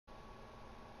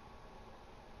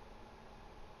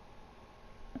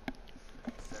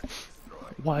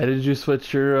Why did you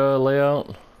switch your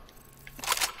layout?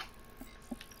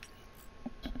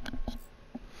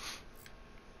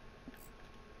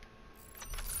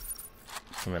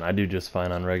 I mean, I do just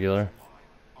fine on regular.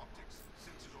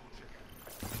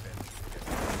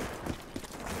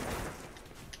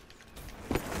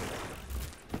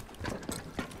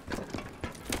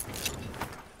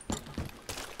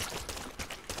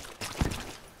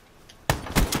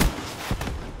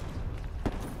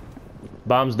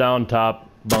 Bombs down top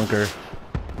bunker.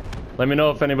 Let me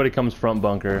know if anybody comes front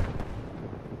bunker.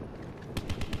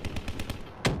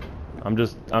 I'm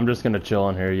just gonna chill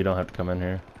in here. You don't have to come in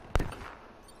here.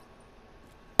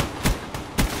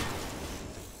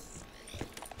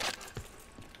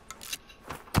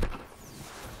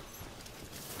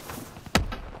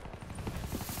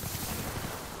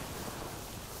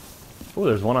 Oh,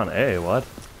 there's one on A. What?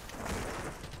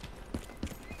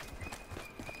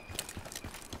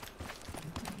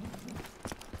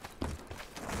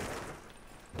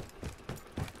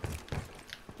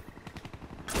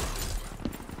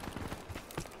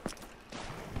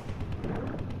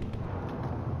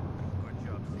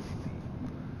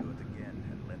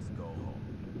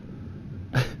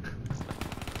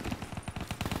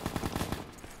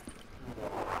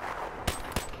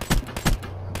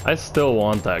 I still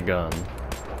want that gun.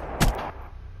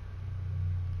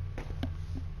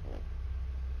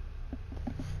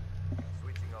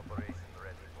 Switching operation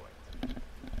ready point.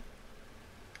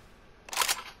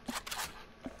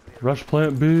 Rush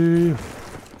plant B.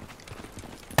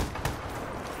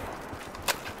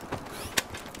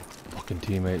 Fucking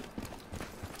teammate.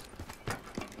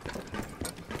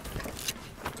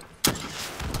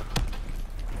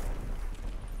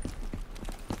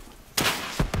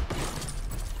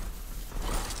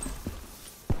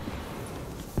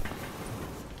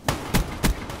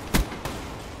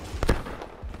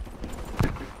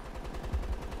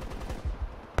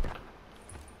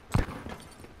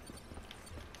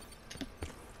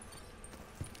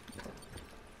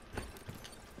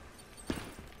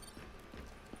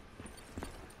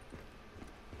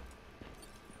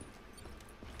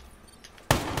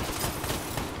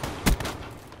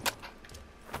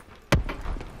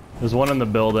 There's one in the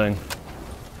building.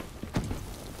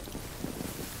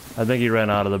 I think he ran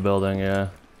out of the building, yeah.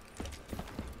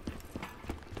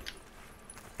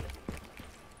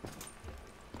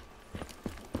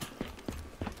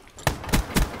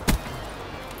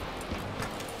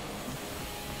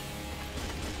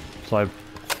 So I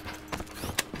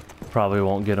probably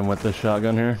won't get him with this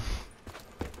shotgun here.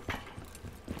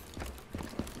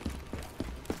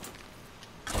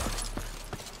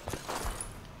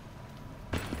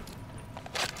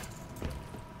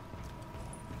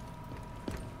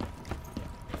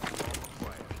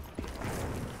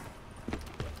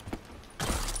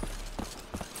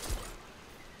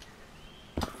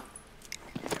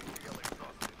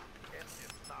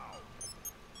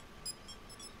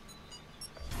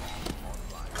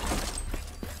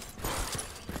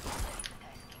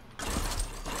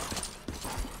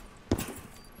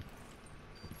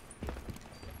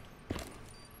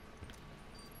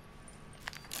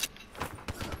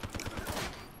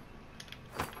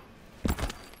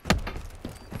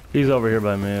 He's over here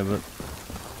by me, but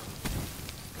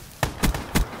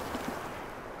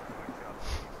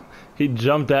he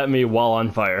jumped at me while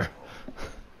on fire.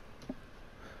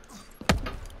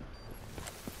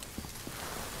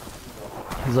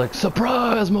 He's like,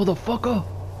 surprise, motherfucker!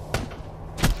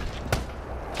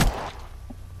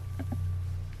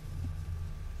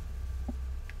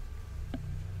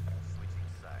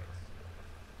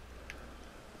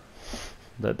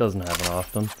 That doesn't happen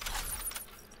often.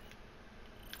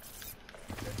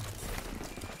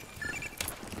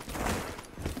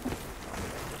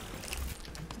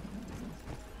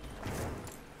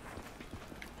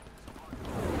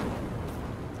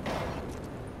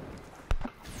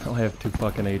 I have 2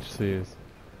 fucking HCs.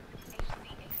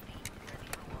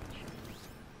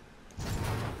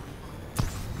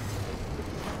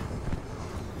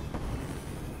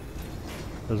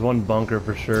 There's one bunker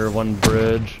for sure, one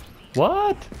bridge.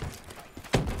 What?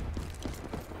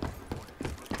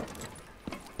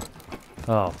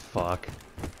 Oh, fuck.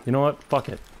 You know what? Fuck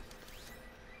it.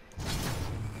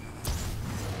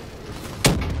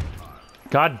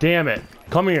 God damn it.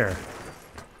 Come here.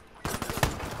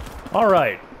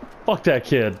 Alright. Fuck that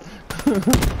kid.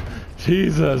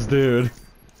 Jesus, dude.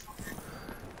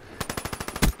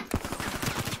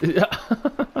 Yeah.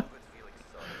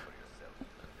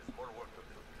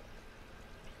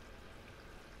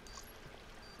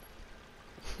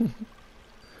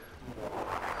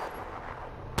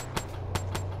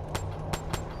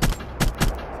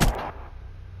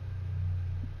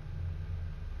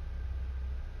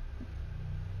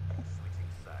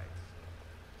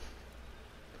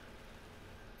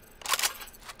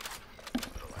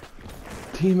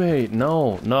 teammate.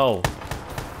 No, no.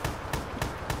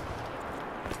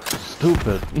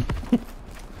 Stupid.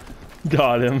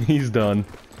 Got him. He's done.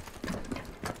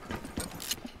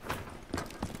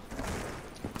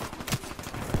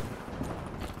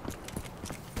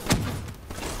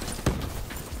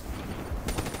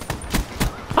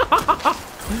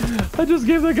 I just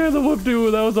gave that guy the whoop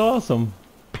doo. That was awesome.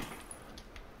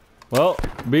 Well,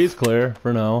 B's clear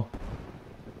for now.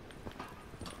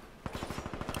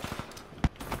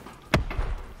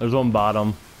 There's one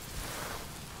bottom.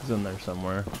 He's in there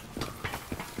somewhere.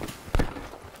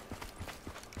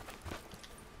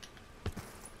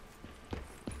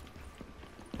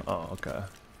 Oh, okay.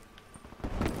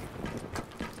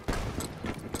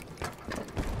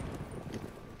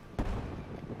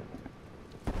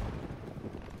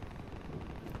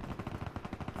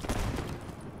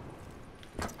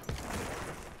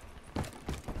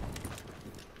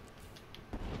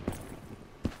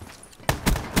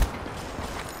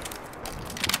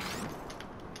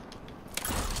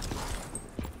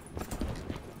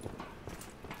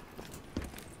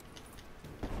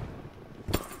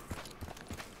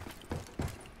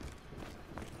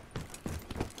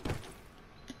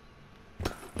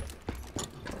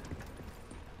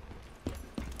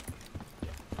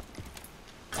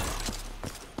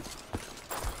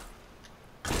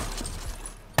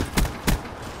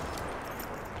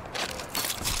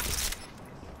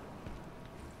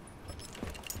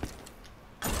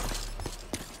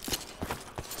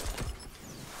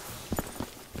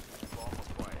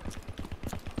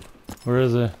 Where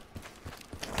is it?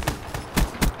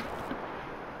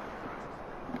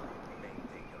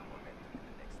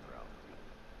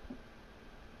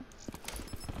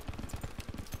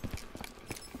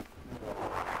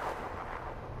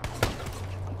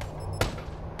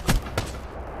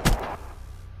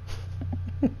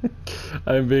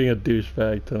 I'm being a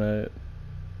douchebag tonight.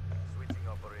 Switching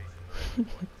operation ready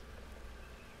point.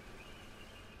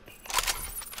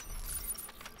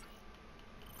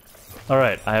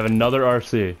 Alright, I have another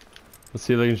RC. Let's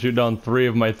see if I can shoot down 3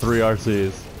 of my 3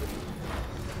 RCs.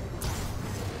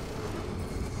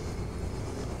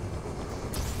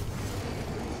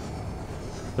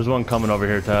 There's one coming over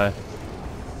here, Ty.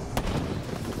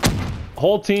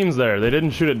 Whole team's there. They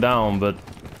didn't shoot it down, but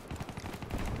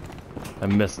I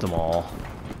missed them all.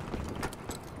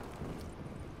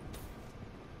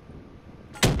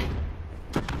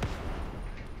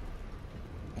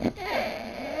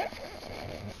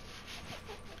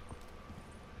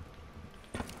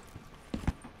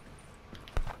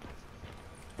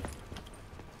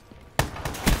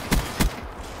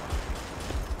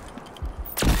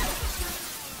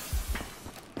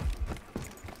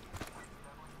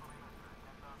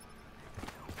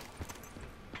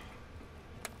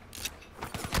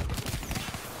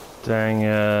 Dang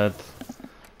it.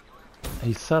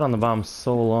 He sat on the bomb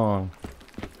so long.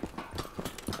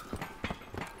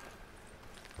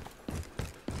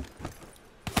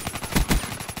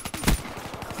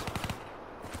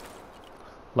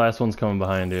 Last one's coming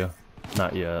behind you.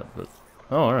 Not yet, but...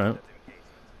 Oh, alright.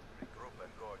 Regroup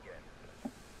and go again.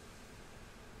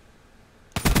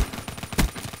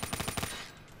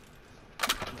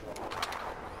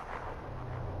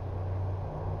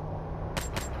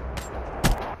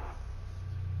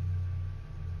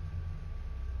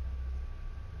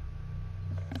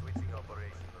 Switching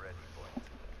operation ready point.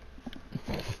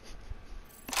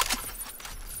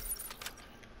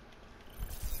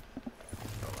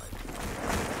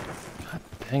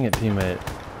 Dang it, teammate.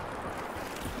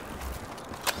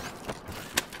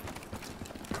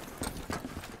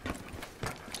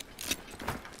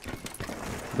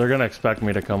 They're gonna expect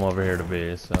me to come over here to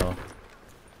B, so...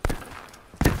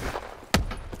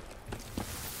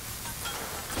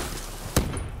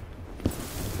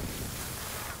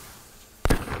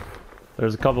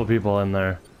 There's a couple people in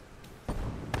there.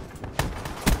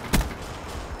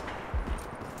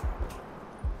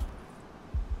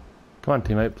 Come on,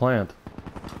 teammate, plant.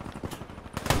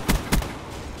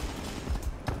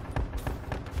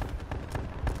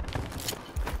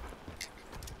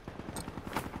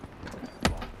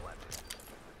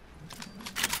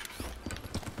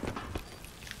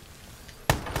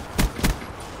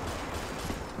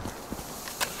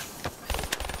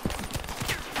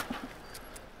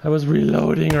 I was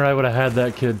reloading or I would have had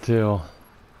that kid too.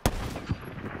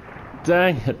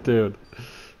 Dang it, dude.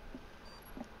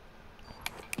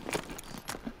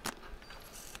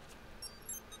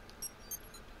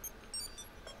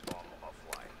 Bomb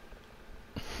offline.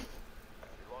 We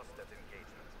lost that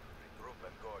engagement. Regroup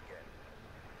and go again.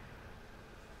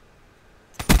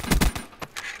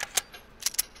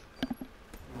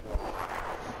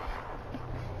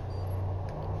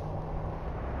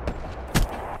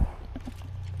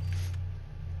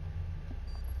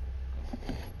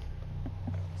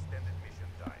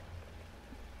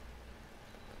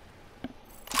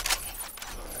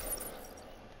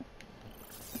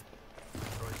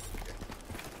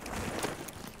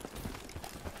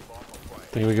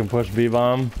 Think we can push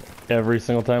B-bomb every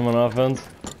single time on offense?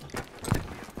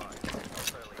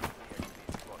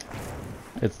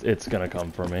 It's gonna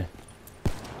come for me.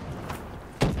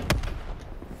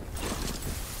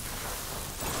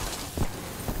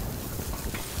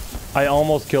 I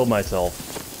almost killed myself.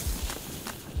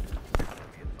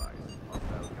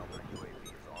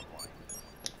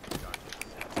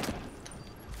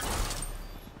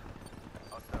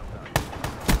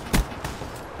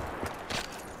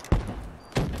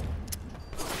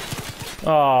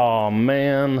 Oh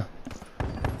man.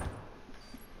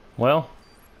 Well,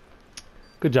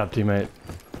 good job, teammate.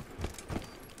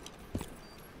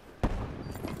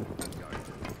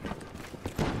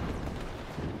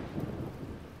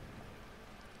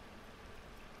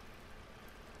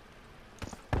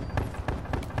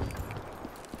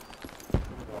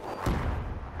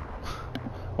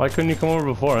 Why couldn't you come over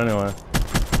before anyway?